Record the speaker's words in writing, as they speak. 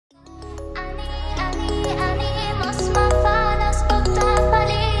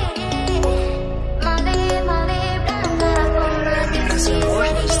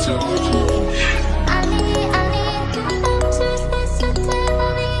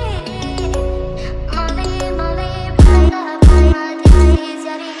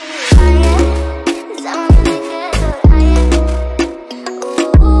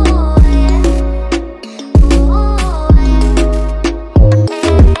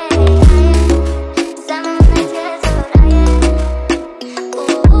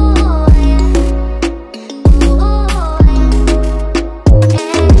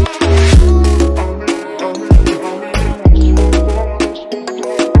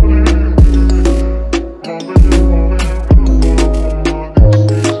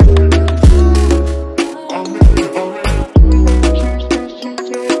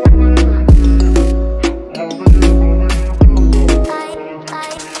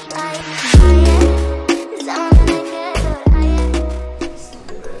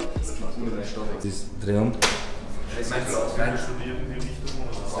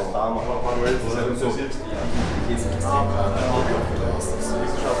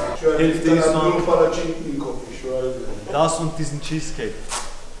Hälfte ist noch nur Palatschinken im Kopf, ich schwöre. Das und diesen Cheesecake.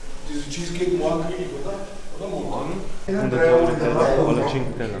 Diesen Cheesecake morgen kriege ich, oder? Oder morgen? 100 €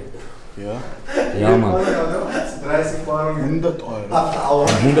 Palatschinken-Teller. Ja. Ja, Mann. 30 Euro. 100 Euro.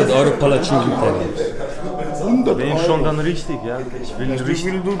 100 € Palatschinken-Teller. 100 Wenn Euro. schon, dann richtig, ja. Ich will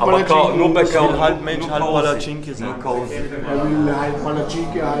richtig. Aber Nur bei Kauen. Halb Mensch, halb Palatschinke sein. Er will halb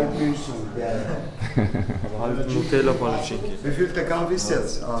Palatschinke, halb Milch sein. Halb Nutella Palatschinke. Wie viel der Kampf ist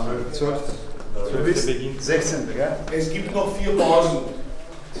jetzt? 12. 12. beginnt. 16. Gell? Es gibt noch 4 Pausen.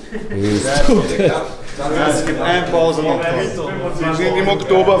 Es gibt eine Pause noch. Wir sind im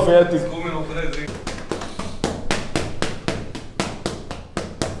Oktober fertig.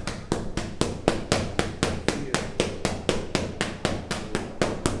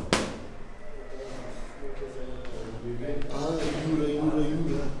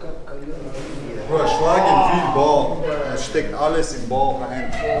 Bruder, schlag ihn viel Bauch. Es steckt alles im Bauch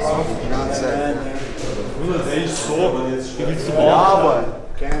ein. Die ganze Zeit. Bruder, der ist so. Wie willst du Ja, aber.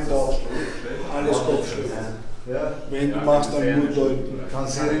 Kein Bauchschlag. Alles Kopfschlag. Ja. Wenn du machst, dann nur deuten.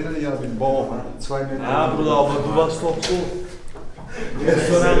 Kannst du erinnern, ich habe den Bauch 2 Meter. Ja, Bruder, aber du warst doch so. Du bist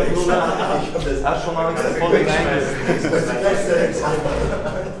so ein Bruder. Er hat schon Angst, voll reingeschmissen.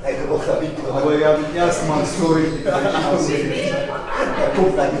 Aber ich habe den ersten Mal so richtig gesehen.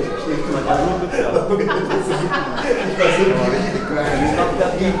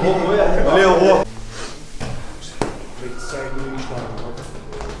 Leo hoch.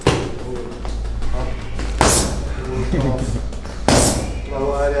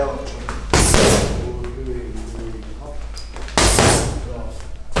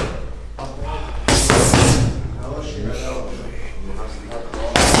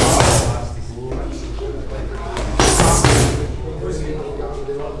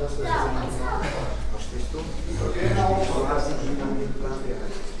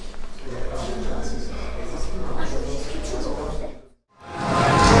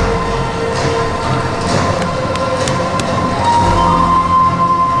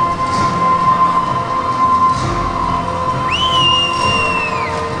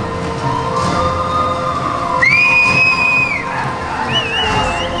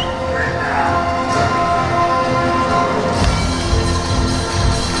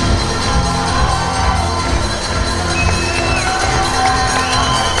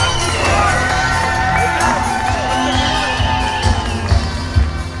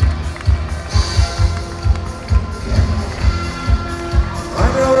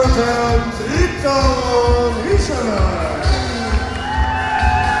 Driton Isenaj.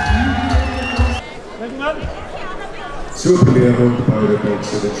 Zur Belehrung beide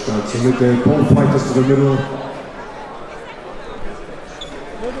Boxer den Stand zur Mitte, both fighters to the middle.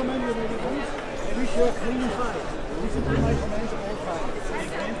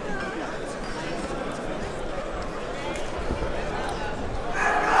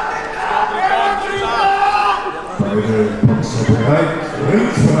 Beide Boxer bereit,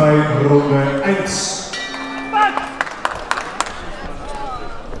 ringfrei, Runde 1.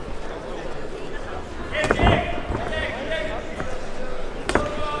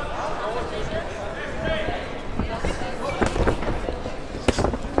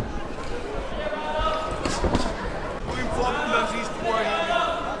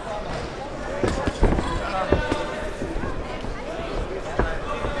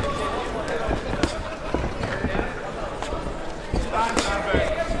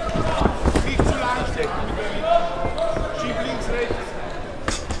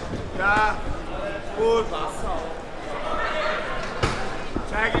 Ja, gut.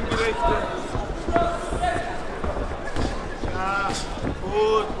 Zeig ihm die Rechte. Ja,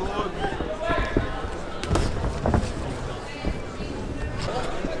 gut, gut.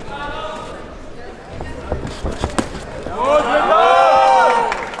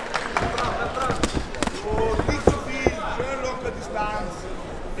 Gut, nicht zu viel, schön locker Distanz.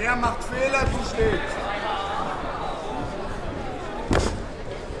 Er macht Fehler, du schlägst.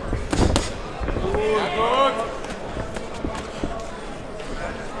 Gut.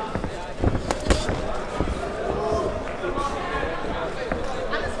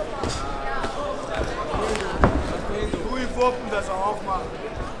 Du ihn foppen, dass er aufmacht.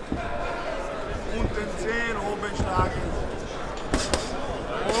 Und den Zehen oben schlagen.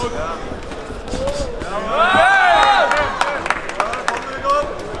 Gut. Ja.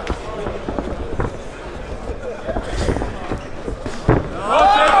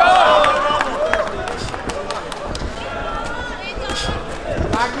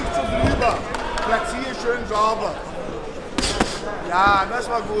 Nicht so drüber. Platziere schön sauber. Ja, das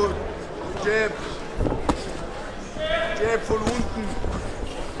war gut. Jab. Jab von unten.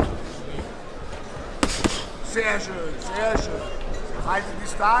 Sehr schön, sehr schön. Halt die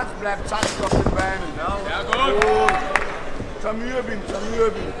Distanz, bleibt zackig auf den Beinen. Ja, gut. Zermürben,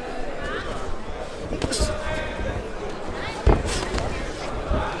 zermürben.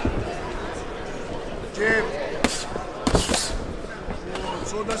 Jim.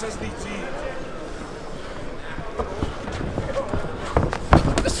 So, dass er es nicht sieht.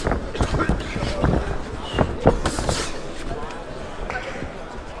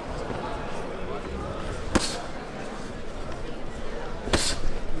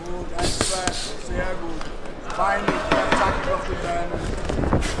 Sehr gut. Peinlich, zack auf die Beine.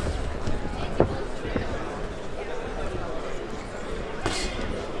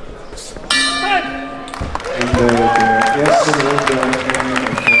 In der ersten Runde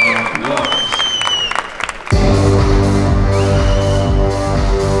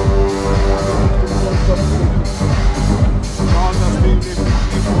Schauen, dass wir die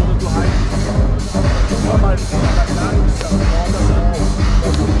Runde zu halten. Schau mal,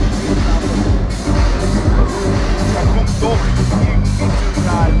 da kommt doch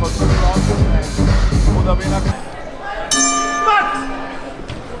international was du rausschneidest. Oder wenn er...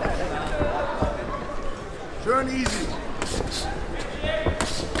 Schön easy.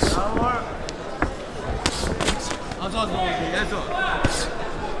 Jawohl. Sehr schön.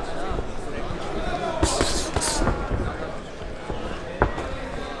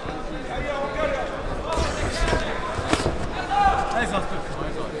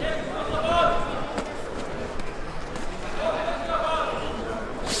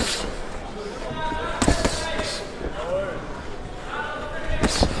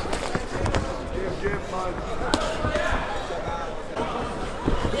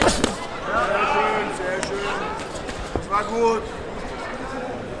 Das war gut.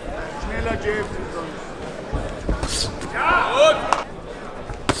 Schneller Jab. Ja! Gut!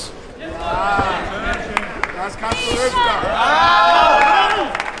 Ja! Das kannst du öfter.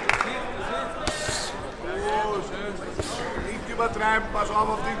 Gut. Nicht übertreiben, pass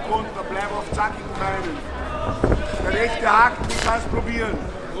auf den Konter, bleib auf zackigen Beinen. Der rechte Haken, du kannst probieren.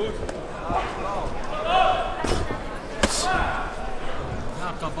 Gut.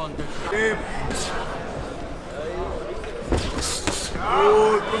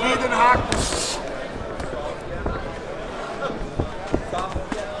 Gut, probier den Haken.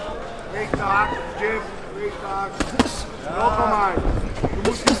 Rechter Haken, Jeff, rechter Haken. Noch einmal. Du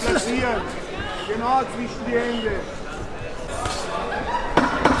musst ihn platzieren. Genau zwischen die Hände.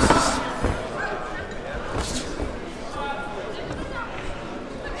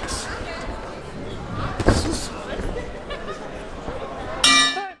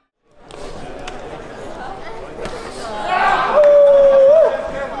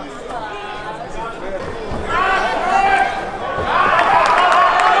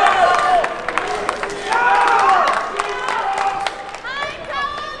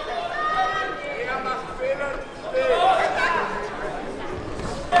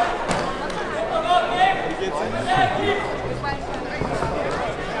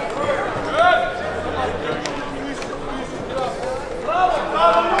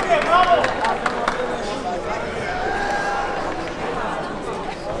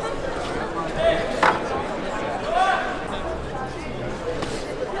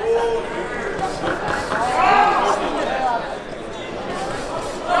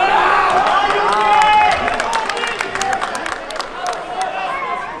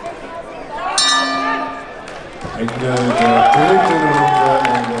 der dritten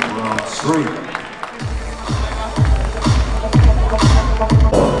Runde in Round 3.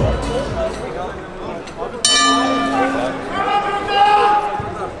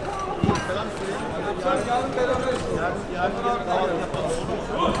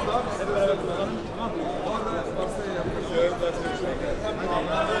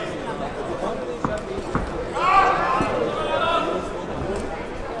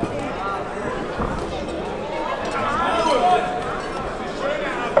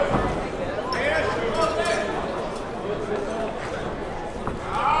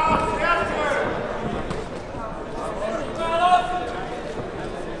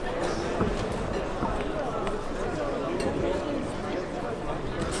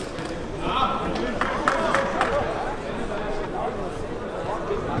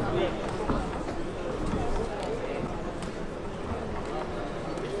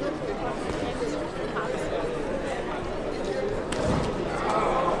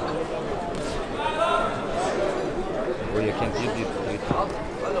 You can use it with TikTok.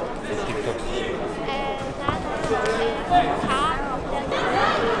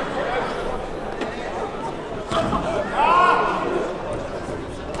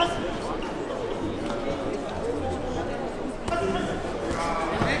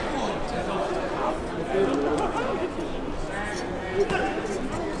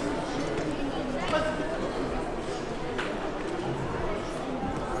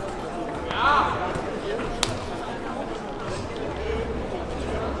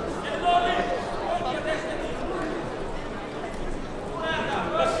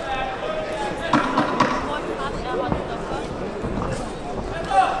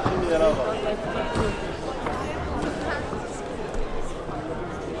 In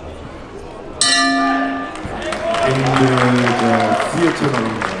der vierten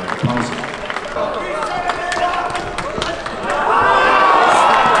Runde.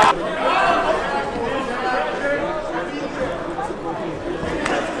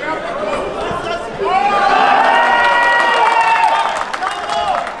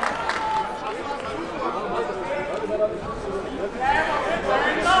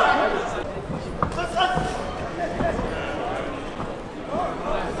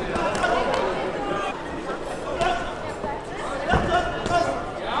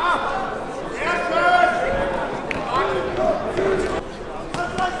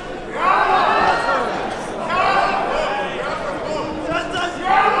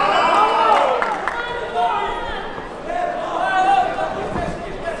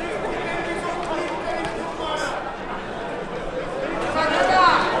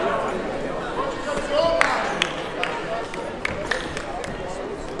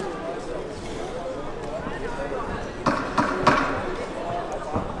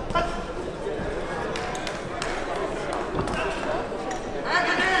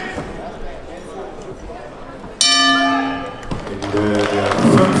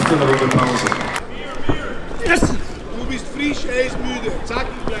 Pause. Du bist frisch, er ist müde.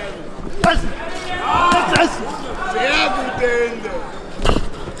 Zackig bleiben. Sehr gute Hände.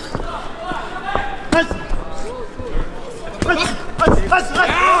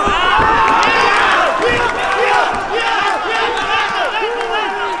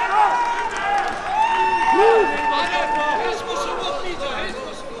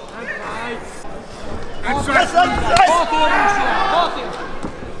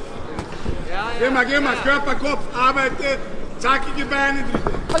 Geh mal, Körper, Kopf, arbeite, zackige Beine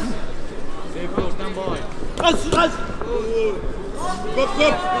dritte. Kopf, Kopf,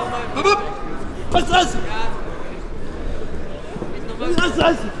 hopp, hopp.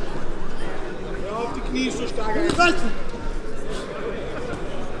 Hör auf die Knie so stark ein.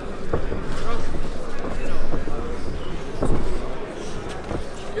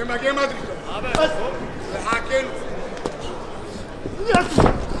 Geh mal dritte. Haken.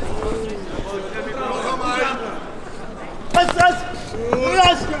 Noch einmal.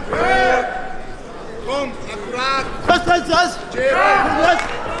 Komm, akkurat.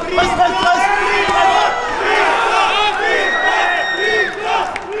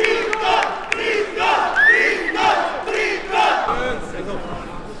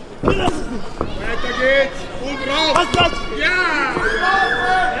 Weiter geht's. Und raus. Ja.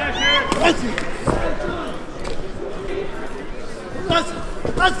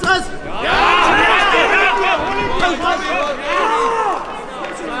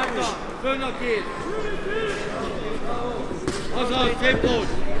 Schöner geht. Also, Tempo.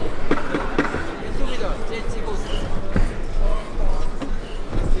 Jetzt so wieder. 10 Sekunden.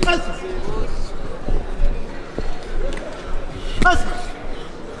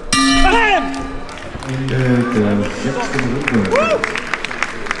 In der sechsten Runde.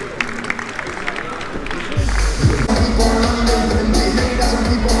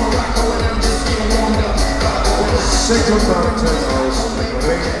 Sekundante aus dem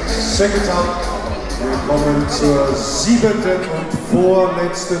Ring. Sekundant. Wir kommen zur siebten und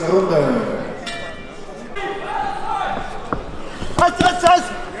vorletzten Runde.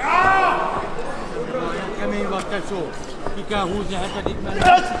 Ja! Kamin macht das so. Die Hose hat er nicht mehr.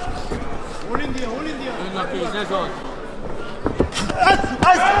 Hol ihn dir. Okay, sehr gut.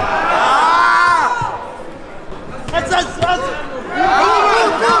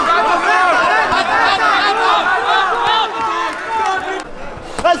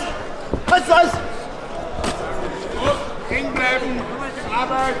 Hängen bleiben.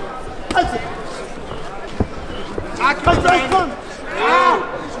 Arbeit. Zack, komm.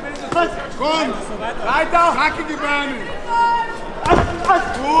 Komm. Weiter. Zackige Beine.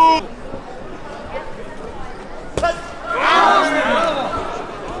 Gut.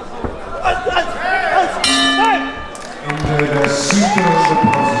 In der siebten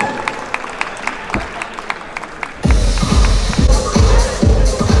Runde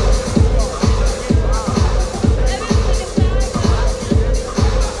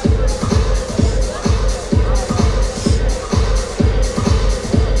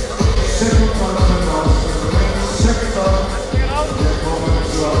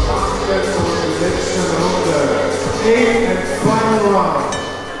Pause.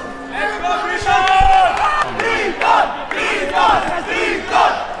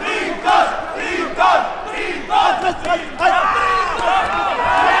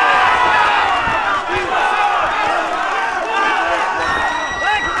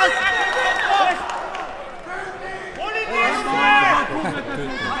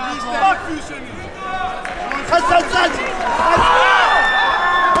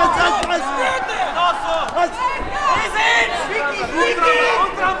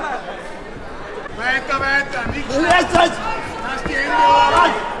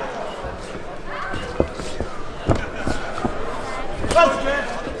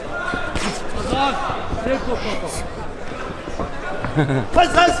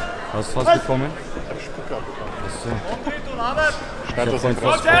 Hast du fast bekommen? Achso. Ich hab vorhin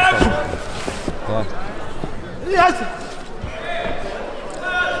fast gefragt. Da.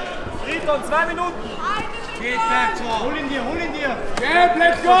 Driton, 2 Minuten. Geht weg, hol ihn dir, hol ihn dir. Gelb,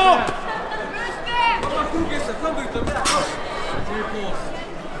 let's go! Du gehst, komm Driton.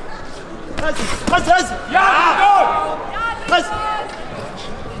 Ja! Was?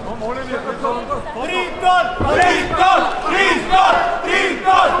 Komm, hol ihn dir. Driton! Driton! Driton! Driton!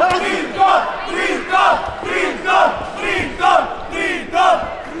 Driton! Driton! Driton! Driton! Driton!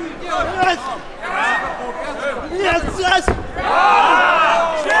 Yes!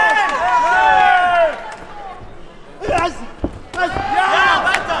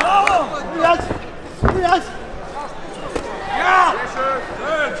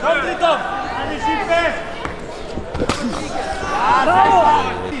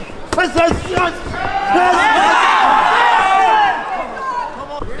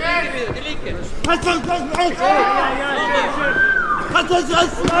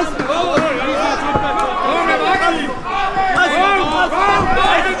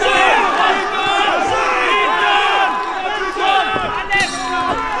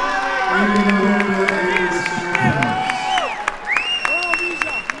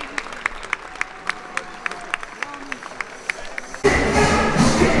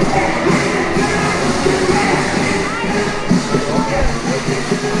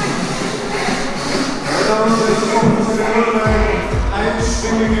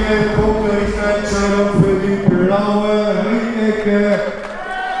 Einstimmige Punktrichterentscheidung für die blaue Ringecke.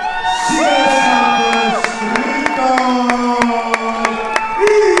 Siegerskampf Driton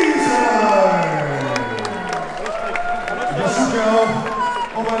Isenaj. Ich versuche auch,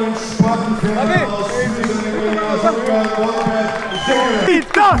 um einen Spannenfilm auszuführen, Norbert Szekeres.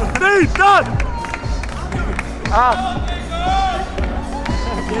 Driton!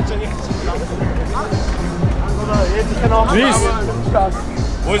 Chris!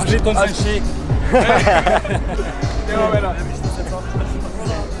 Wo ist Driton sein Ski? Der war weiter.